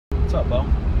What's up, Bo?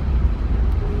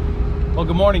 Well,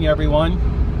 good morning, everyone.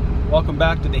 Welcome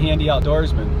back to the Handy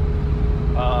Outdoorsman.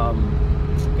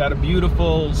 Got a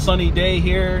beautiful sunny day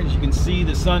here. As you can see,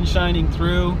 the sun shining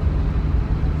through.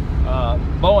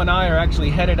 Bo and I are actually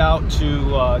headed out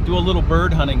to do a little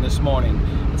bird hunting this morning.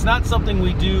 It's not something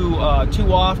we do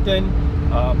too often.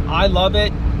 I love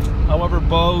it. However,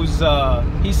 Bo's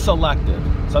he's selective.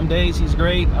 Some days he's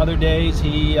great. Other days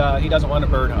he doesn't want to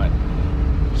bird hunt.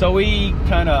 So we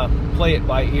kind of play it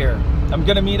by ear. I'm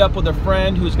going to meet up with a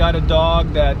friend who's got a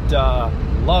dog that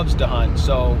loves to hunt.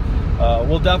 So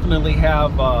we'll definitely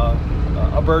have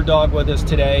a bird dog with us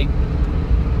today.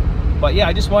 But yeah,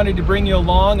 I just wanted to bring you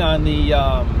along on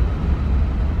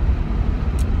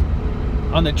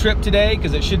the trip today,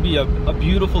 because it should be a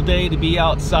beautiful day to be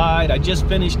outside. I just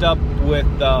finished up with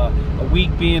a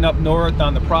week being up north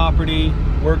on the property,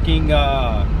 working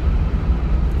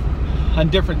on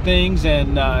different things,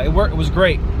 and it was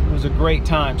great. It was a great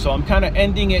time. So I'm kind of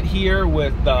ending it here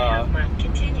with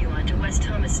continue onto West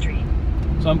Thomas Street.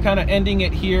 So I'm kind of ending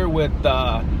it here with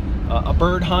a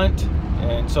bird hunt,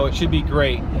 and so it should be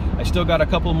great. I still got a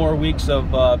couple more weeks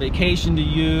of vacation to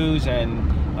use,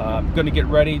 and I'm going to get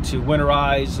ready to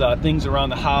winterize things around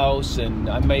the house, and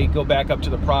I may go back up to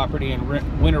the property and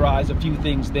winterize a few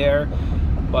things there.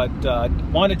 But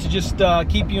wanted to just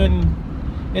keep you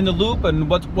in the loop and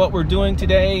what we're doing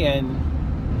today,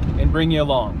 and bring you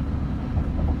along.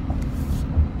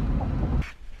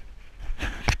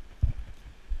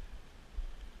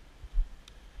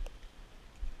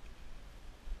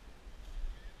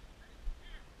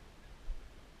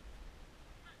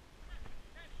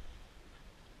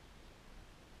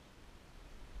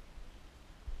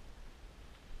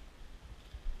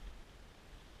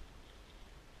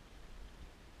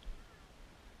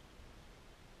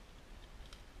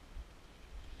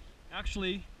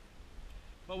 Actually,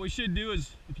 what we should do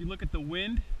is, if you look at the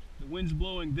wind's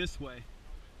blowing this way.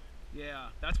 Yeah,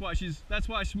 that's why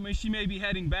she may be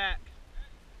heading back.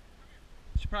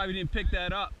 She probably didn't pick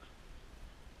that up.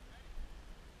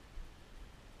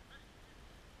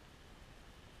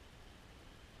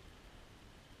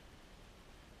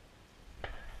 All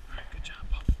right, good job,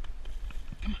 Bob.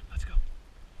 Come on, let's go.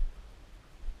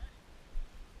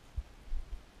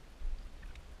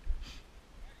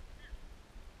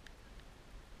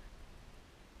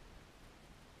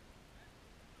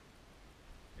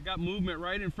 I got movement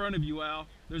right in front of you, Al.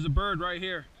 There's a bird right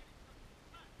here.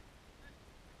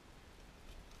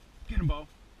 Get him, Bo.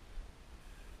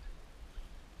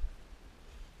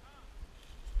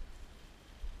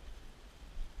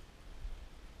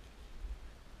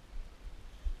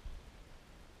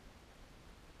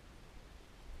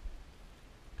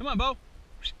 Come on, Bo.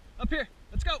 Up here.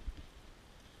 Let's go.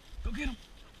 Go get him.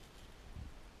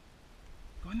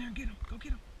 Go in there and get him. Go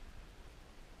get him.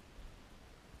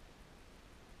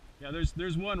 Yeah,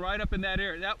 there's one right up in that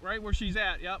area. That right where she's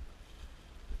at. Yep.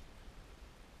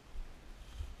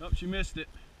 Oh, she missed it.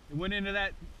 It went into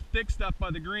that thick stuff by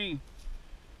the green.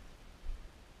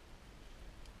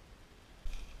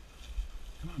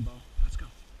 Come on, Bo. Let's go.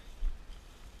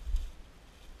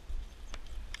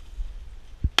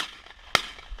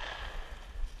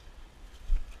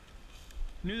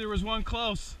 Knew there was one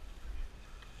close.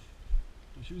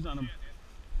 She was on him.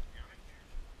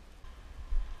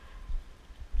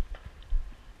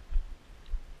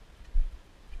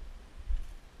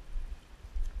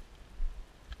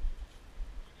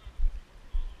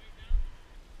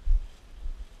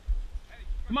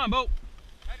 Come on, Bo.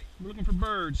 We're looking for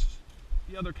birds.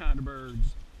 The other kind of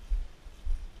birds.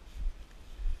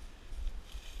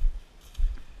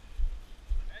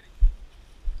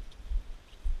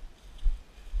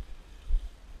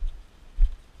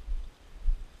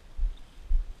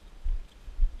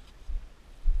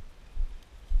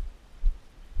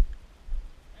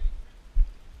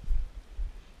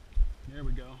 There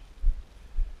we go.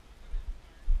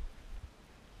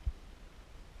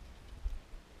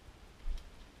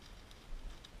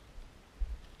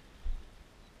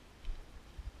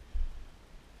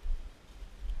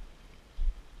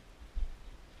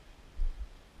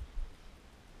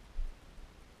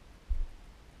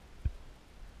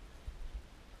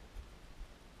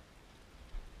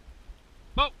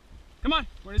 Bo, come on.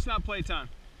 It's not playtime.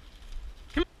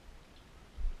 Come on.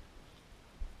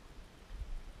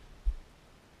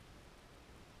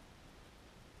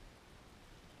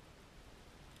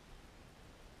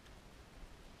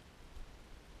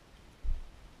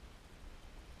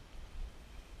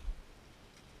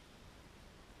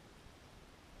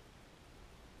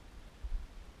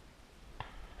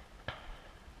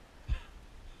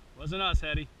 Wasn't us,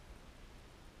 Hetty.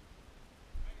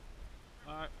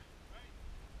 All right.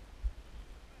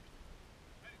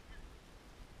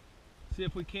 See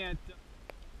if we can't.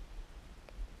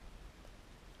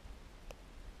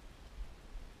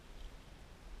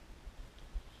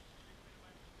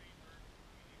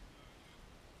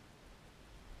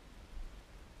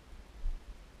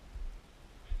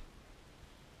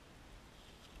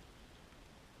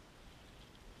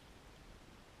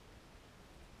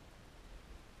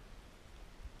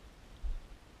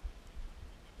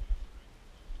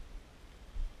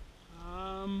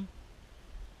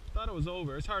 Thought it was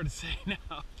over. It's hard to say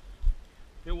now.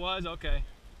 It was? Okay.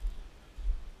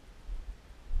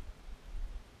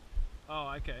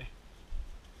 Oh, okay.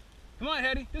 Come on,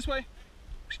 Hetty. This way.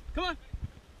 Come on.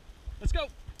 Let's go.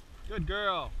 Good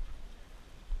girl.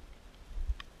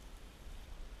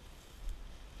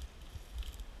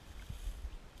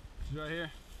 She's right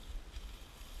here.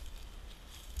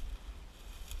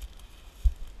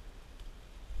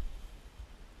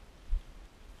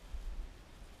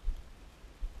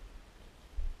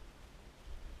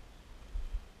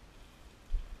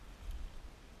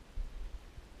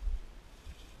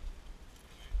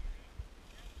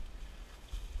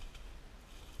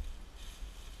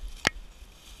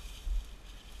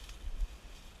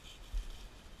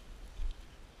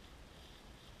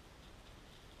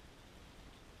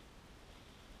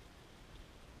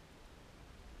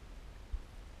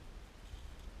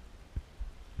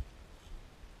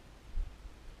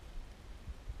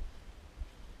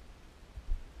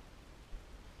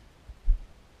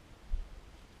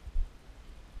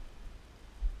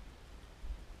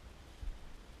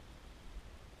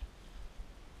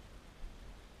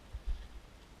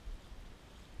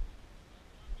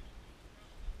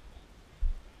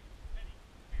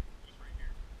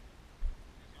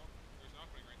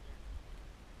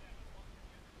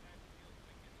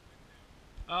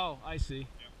 Oh, I see.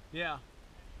 Yeah.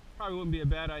 Probably wouldn't be a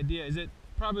bad idea. Is it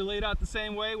probably laid out the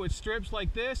same way with strips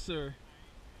like this, or?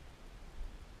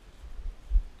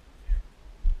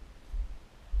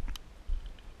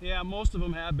 Yeah, most of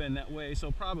them have been that way, so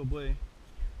probably.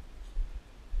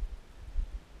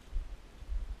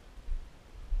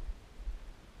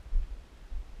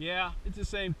 Yeah, it's the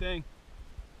same thing.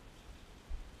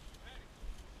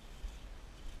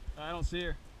 I don't see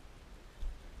her.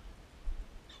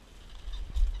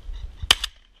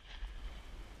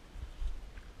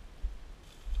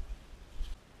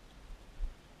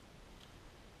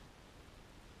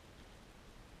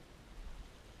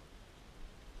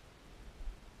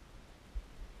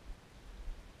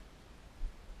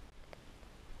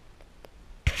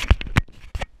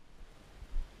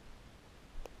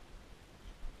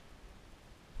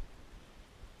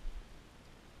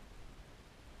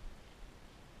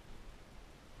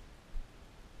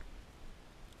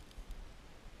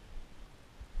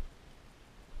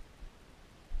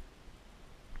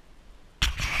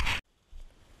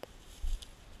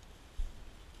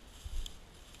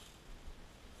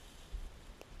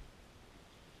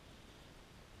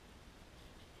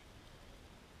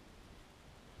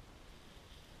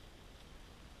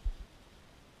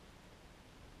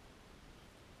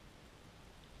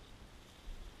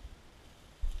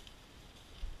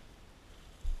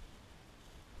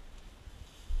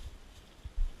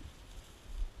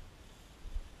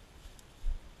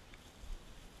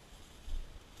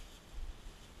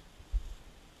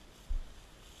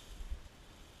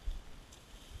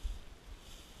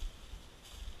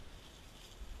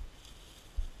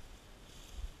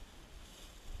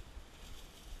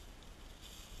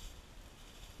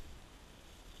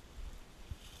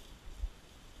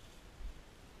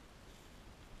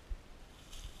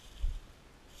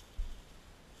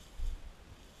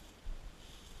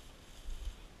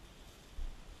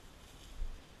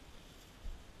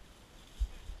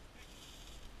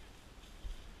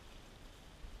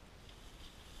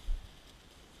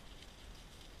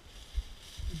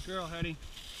 Good girl, Hetty.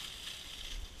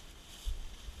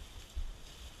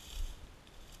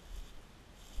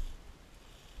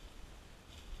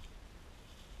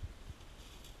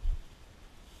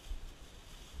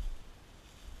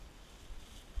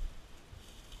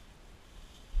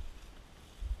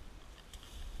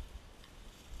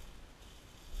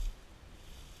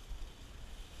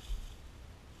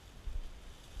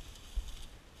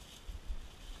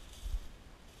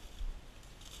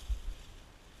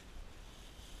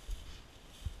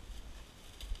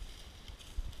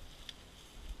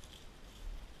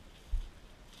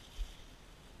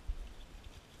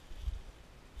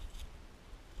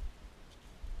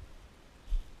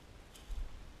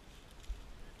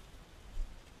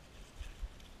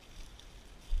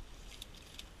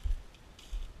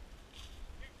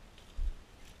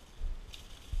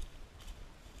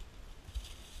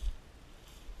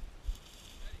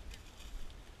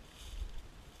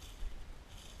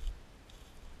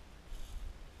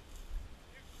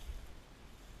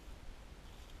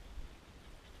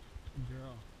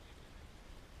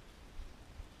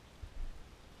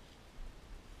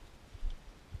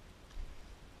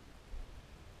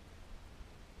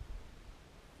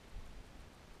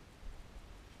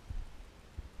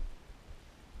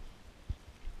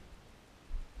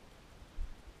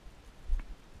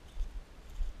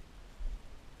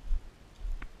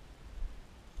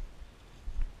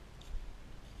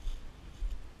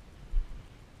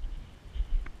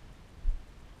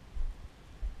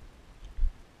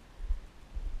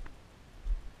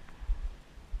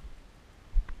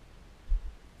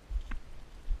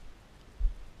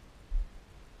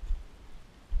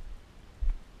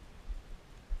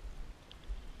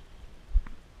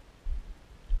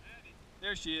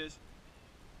 There she is.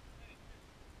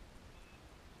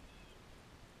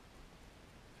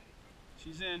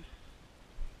 She's in.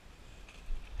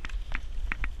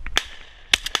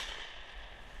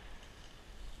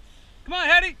 Come on,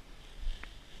 Hetty!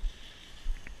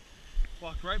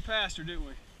 Walked right past her, didn't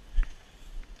we?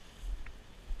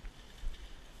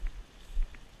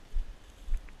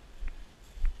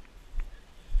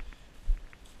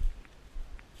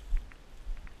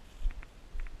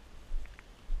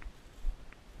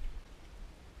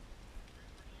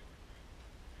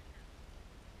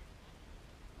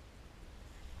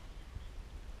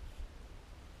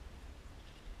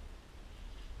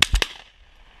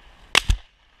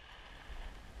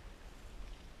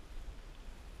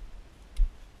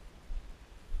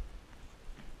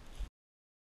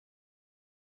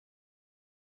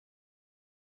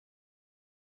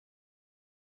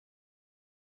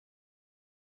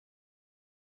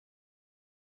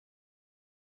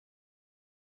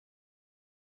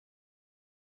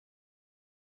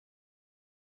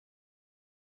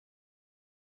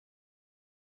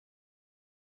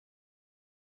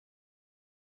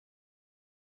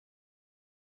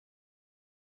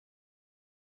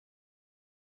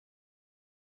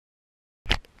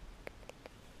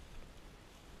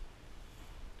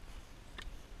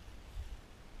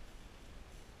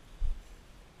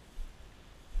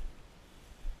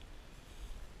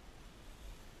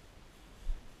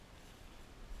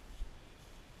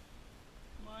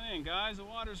 Guys, the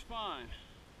water's fine.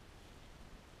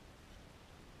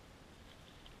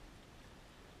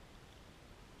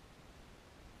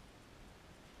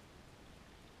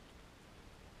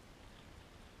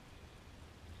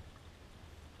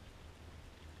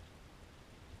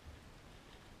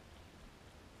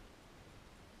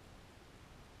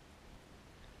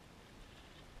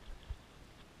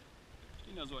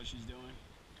 She knows what she's doing.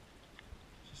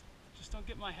 Just don't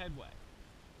get my head wet.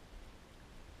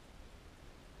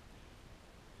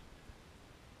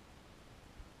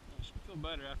 She'll feel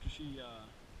better after she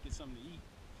gets something to eat.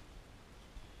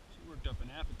 She worked up an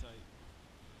appetite.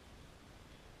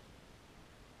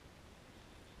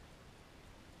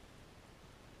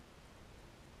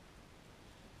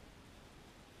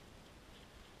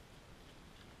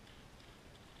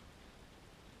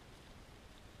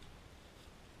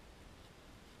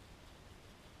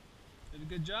 Did a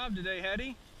good job today,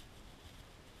 Hetty.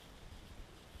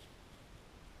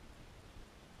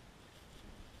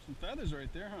 Some feathers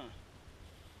right there, huh?